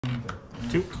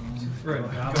2.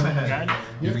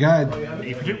 You've got.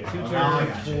 8 for 2.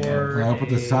 I'll put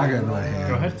the Saga in my hand.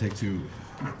 Go ahead. Take 2.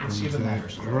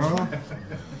 Draw.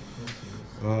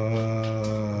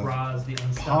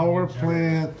 Power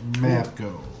plant map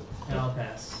go. I'll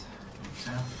pass.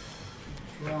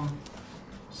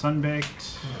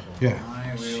 Sunbaked. Yeah.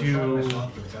 2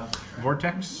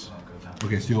 Vortex.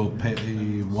 Okay, so you'll pay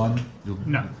 1.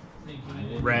 No.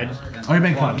 Red. Oh, you're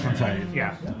making colors. I'm sorry.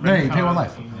 Yeah. No, you pay 1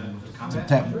 life.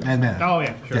 Tap and mana. Oh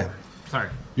yeah, sure. Yeah. Sorry.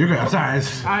 You're good. I'm sorry.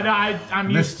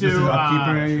 I'm used to. This is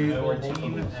upkeeper.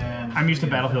 I'm used to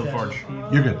Battlefield Forge.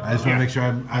 You're good. I just want to make sure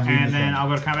I'm and then I'll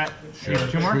go to combat. Sure.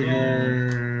 2 more.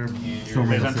 Trigger.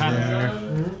 Plays on top.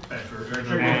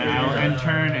 And I'll end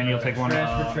turn, and you'll take 1.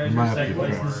 My upkeeper.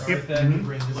 Yep.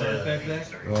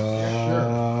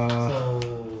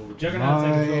 Juggernauts I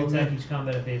control attack each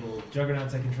combat if able.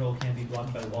 Juggernauts I control can't be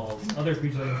blocked by walls. Other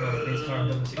creatures I control are base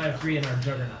card bonus 5/3 and are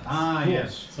Juggernauts. Ah, cool.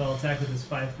 yes. So I'll attack with this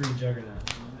 5/3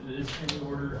 Juggernaut. Is any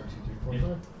order?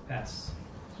 Pass.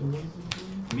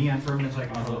 Me on permanent I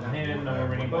control. And no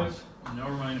remaining plays. No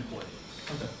remaining plays.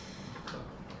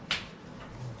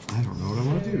 I don't know what I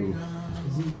want to do.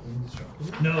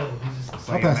 No, he's just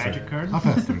Like a pass magic it. card. I'll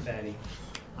pass through. fatty.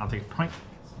 I'll take a point.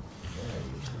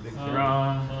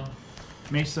 Draw.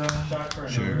 Mesa.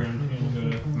 Sure.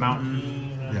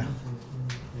 Mountain. Yeah.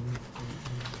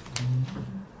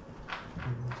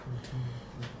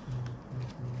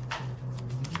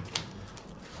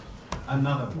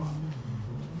 Another one.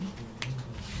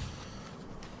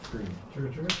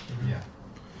 Trigger? Yeah.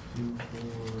 2,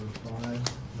 4, 5,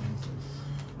 6.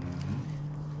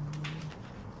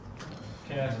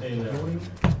 Cast a level.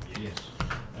 Yes.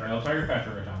 Alright, I'll target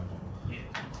Patrick right now.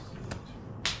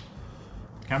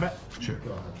 Combat. Sure.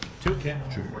 2.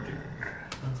 Sure.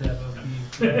 Untap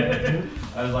upkeep.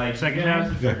 I was like, Second yeah,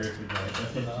 round? Yeah.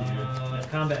 That's it to you.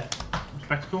 Combat.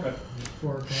 Spectacle.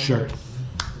 Sure.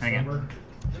 Hang on.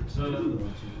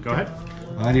 Go ahead.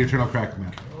 I need Eternal Crack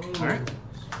map. All right.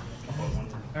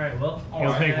 Alright, well.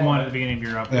 You'll take 1 at the beginning of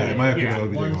your up. Yeah, my upkeep Yeah. will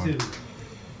be 1, day 2.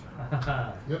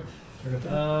 1. Yep.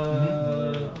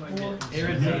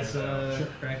 Arid Mesa.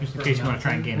 Just in case you want to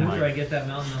try and gain After I life. get that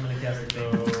mountain, I'm going to cast the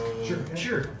thing.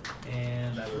 Sure.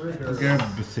 And I will I'll grab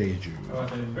Beseiju.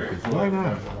 Why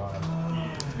not?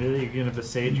 Really? You're going to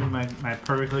besage my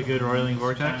perfectly good Roiling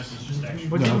Vortex?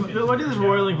 What, No. what does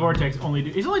Roiling Vortex only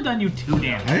do? He's only done you 2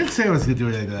 damage. I didn't say I was going to do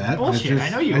anything to that. Bullshit, Just, I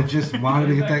know you. I just wanted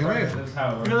to get that land.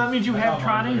 You know, that means you have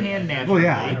Tron in hand naturally. Well,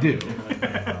 yeah, I do.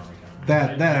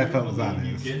 That I felt was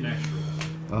obvious.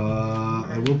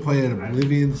 I will play an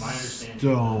Oblivion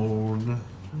Stone.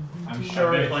 I'm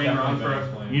sure it's playing around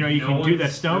for. You know, you can do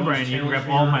that Stone Brain, you can grab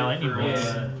all my lightning bolts.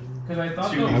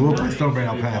 I will play Stonebrain,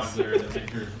 I'll pass.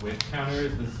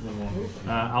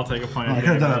 I'll take a point. Oh, I could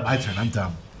have done it my turn. I'm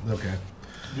dumb. Okay.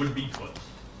 Would be close.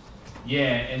 Yeah,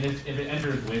 and if it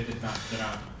enters with, it's not. They're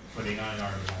not putting on an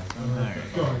artifact.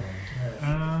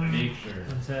 Make sure.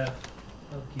 Untap.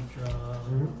 Upkeep draw.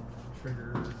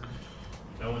 Trigger.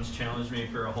 No one's challenged me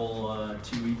for a whole a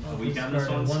week on this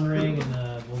one. One ring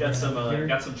and we'll got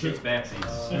some kick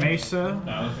backsies. Mesa.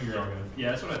 No, I think you're all good.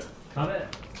 Yeah, that's what I.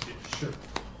 Combat. Sure.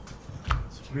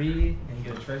 3 and you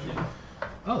get a treasure.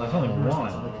 Oh, that's only 1.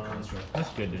 That's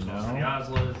good to know.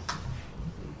 Yozlith.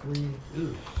 3.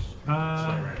 Ooh.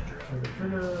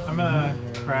 I'm gonna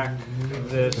crack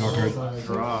this.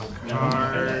 Draw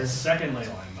card. Second ley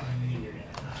line bind.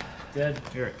 Dead.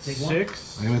 You're at Take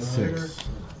 6. I'm at 6.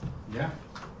 Yeah.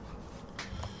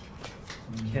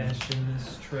 Cash in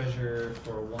this treasure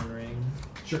for 1 ring.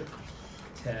 Sure.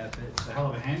 Tap it. It's a hell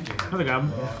of a hand you have. Another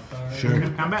goblin. Draw card. Sure.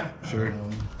 Combat. Sure.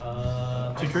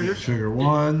 2 triggers. Trigger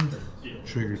 1.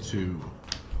 Trigger 2.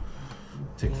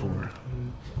 Take 4.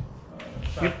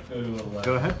 Yep.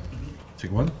 Go ahead.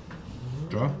 Take 1.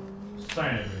 Draw.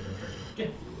 Sign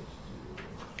it.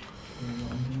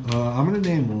 I'm going to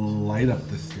name Light Up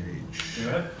the Stage.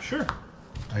 Sure.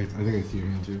 I think I see your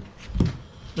hand too.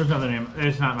 There's another name.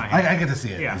 It's not my hand. I get to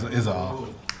see it. Yeah. Is all.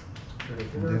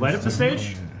 Light up the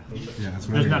stage? Yeah, that's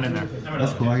what There's I none in there.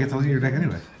 That's cool. I get to look at your deck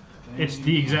anyway. It's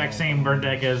the exact same burn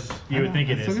deck as you would think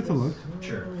it I still is. get to look.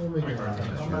 Sure. Okay.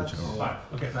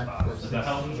 Does that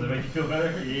help? Does that make you feel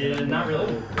better? Yeah, not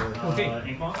really. Okay.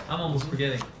 Inkmoth? I'm almost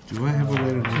forgetting. Do I have a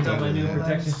way to do Check out my new that?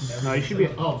 protection. No, you should be.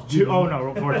 Oh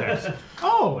no, Vortex.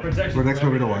 Oh! Protection. For next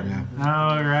one, we don't want now.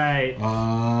 All right.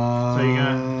 So So you're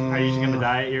gonna? Are you just gonna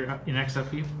die at your next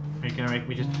upkeep? Are you gonna make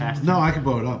me just pass? No, I can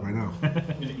blow it up right now. I'm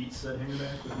gonna eat set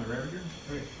hammerback with my Ravager.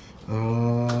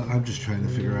 I'm just trying to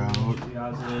figure out.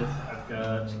 Yozlith, I've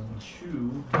got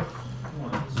 2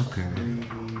 ones. Okay.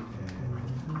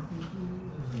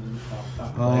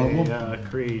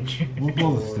 Creech. We'll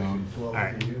pull the stone.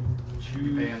 Alright.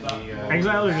 And the,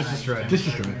 Exile or just destroy? Just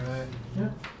destroy.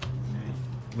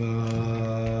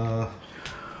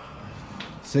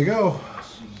 Say go.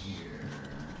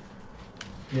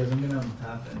 Yes, I'm gonna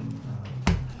tap and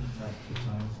attack 2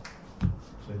 times.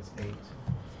 So it's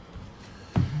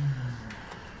 8.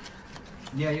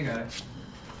 yeah, you got it. It's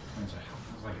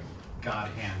like a god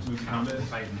hand. Move combat.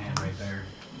 Titan hand right there.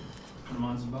 Put them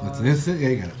on spot. That's an instant. Yeah,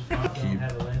 you got it. Don't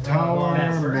have a land.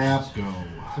 Tower first. map go.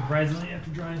 Surprisingly, after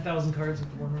drawing 1,000 cards with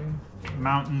one ring.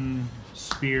 Mountain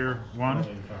Spear 1.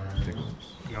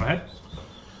 Go ahead.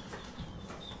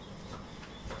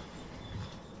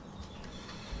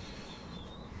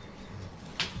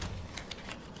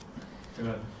 Go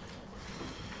ahead.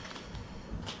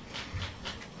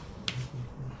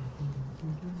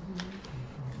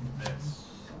 That's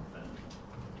something.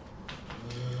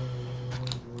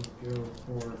 We'll go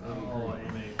for Oh,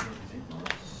 I made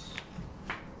plus.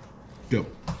 Go.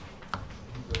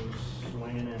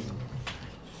 Swinging in.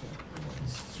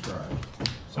 Scribe.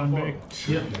 Sunbaked.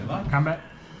 Yep. Combat.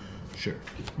 Sure.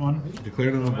 1. Declare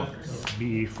it on the box.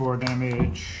 Be 4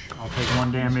 damage. I'll take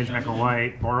 1 damage, make a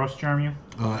white. Boros charm you.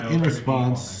 In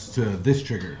response to this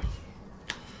trigger,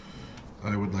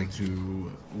 I would like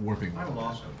to warping. I will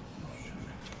also.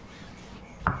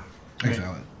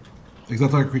 Exile it. Exile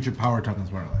target creature power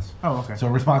tokens more or less. Oh, okay. So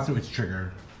in response to its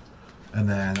trigger, and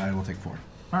then I will take 4.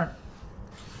 Alright.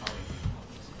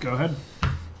 Go ahead.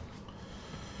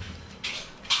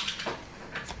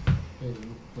 Hey,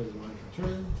 you play the line for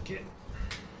turn. Get.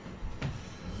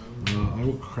 I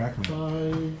will crack my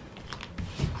 5.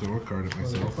 door card at Play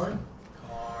myself. card.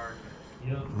 Card.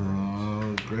 Yep.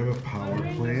 Grab a power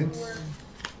plant. 5.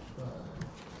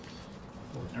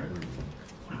 4, 3.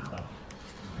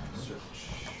 Search.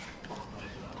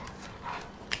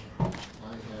 I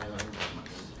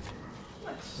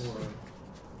have 4.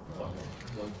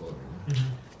 1 floating.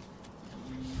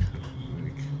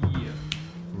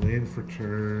 Land for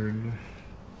turn.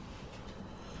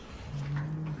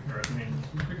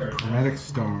 Chromatic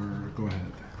Star. Go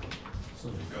ahead.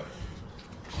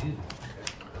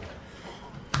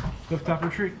 Lift top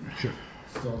retreat. Sure.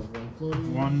 Still has 1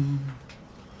 floating. 1.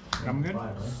 I'm good. 5,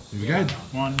 right? You guide.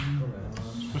 1.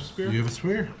 Swift Spear. You have a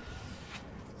spear.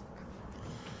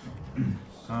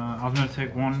 I was gonna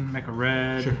take 1, make a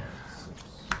red. Sure.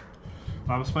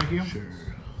 Lava Spike you. Sure.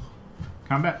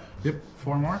 Combat. Yep.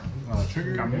 4 more.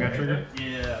 Trigger. Got trigger.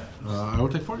 Yeah. I will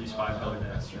take 4. These 5 color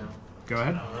best, yeah. Go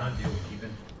ahead. We're not deal with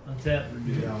keeping. Untap.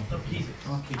 Yeah. Upkeep.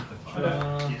 I'll keep the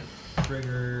Draw.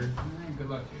 Trigger. Good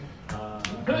luck to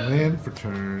you. Land for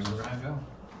turn. Where I go.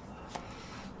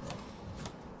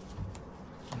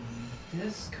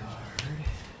 Discard.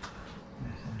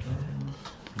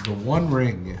 The 1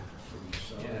 ring.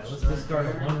 Yeah, let's discard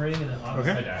 1 ring and then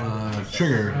Okay.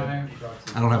 Trigger.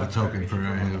 I don't have a token for.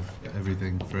 I have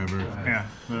everything forever. Yeah.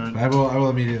 I will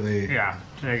immediately. Yeah.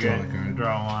 Take Draw it. the card.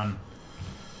 Draw 1.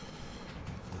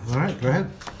 All right. Go ahead.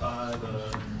 I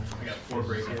got 4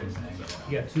 breakers.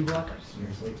 You got 2 blockers?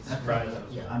 Right.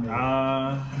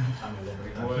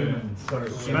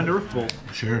 Spend a Rift Bolt.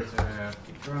 Sure.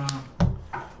 Draw.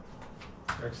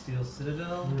 Dark Steel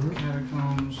Citadel.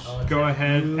 Catacombs. Go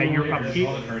ahead at your upkeep.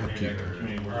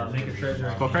 Make a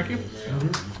treasure. Spell crack you.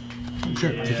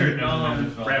 Sure. Yeah. Take it.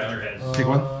 Raptor has. Take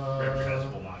 1. Raptor has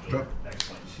full modular. Drop.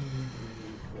 Excellent. 2,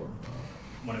 3, 4, 5.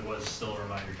 When it was still a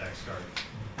reminder text card.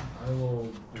 I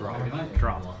will Draw.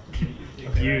 Drop.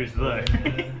 Use the.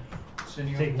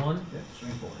 Take 1.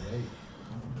 Swing 4.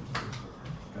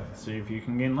 See if you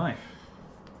can gain life.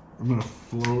 I'm gonna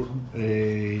float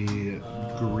a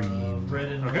green. Red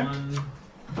and Okay. 1.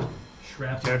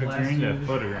 Shrapnel Go to blast green to you.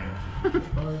 foot green.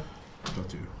 5. Go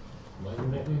to.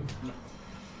 Lightning bolt me.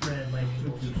 Red lightning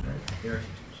bolt.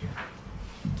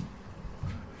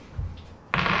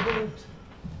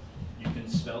 You can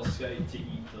spell skite to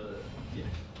eat the. Yeah.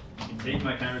 You can take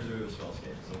my counters or spell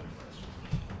skite. It's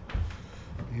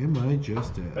only Am I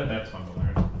just But dead? that's fun to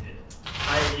learn.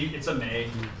 it's a May,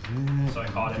 so I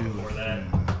caught it before that.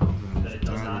 That it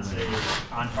does not say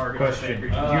on target. Question. effect or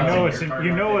You anything. know It's it's in your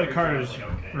you know what effect, card you're is like,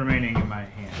 okay. remaining in my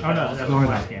hand. Oh no, that's No, the I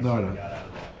last don't. game. No, I Got don't. out of that.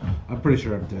 I'm pretty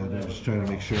sure I'm dead. I'm just trying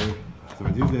to make sure. So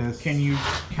I do this. Can you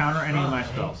counter any of my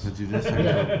spells? I do this. I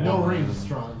go No 1, rings,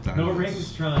 Tron. diamonds. No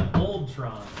rings, Tron. Old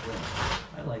Tron.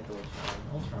 I like old Tron.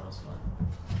 Old Tron was fun.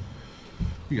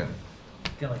 You got it.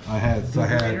 Got like I had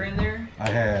Vader in there. I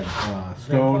had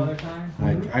Grandfather stone.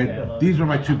 time. These were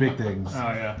my 2 big things. Oh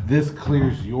yeah. This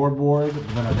clears your board, and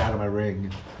then I die to my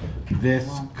ring. This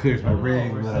clears my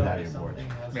ring, and then I die to your board.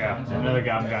 Yeah. Another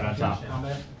goblin got on top.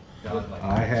 godlike.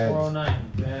 I had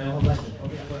 409. Yeah, hold on.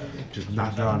 just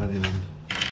not drawn anything.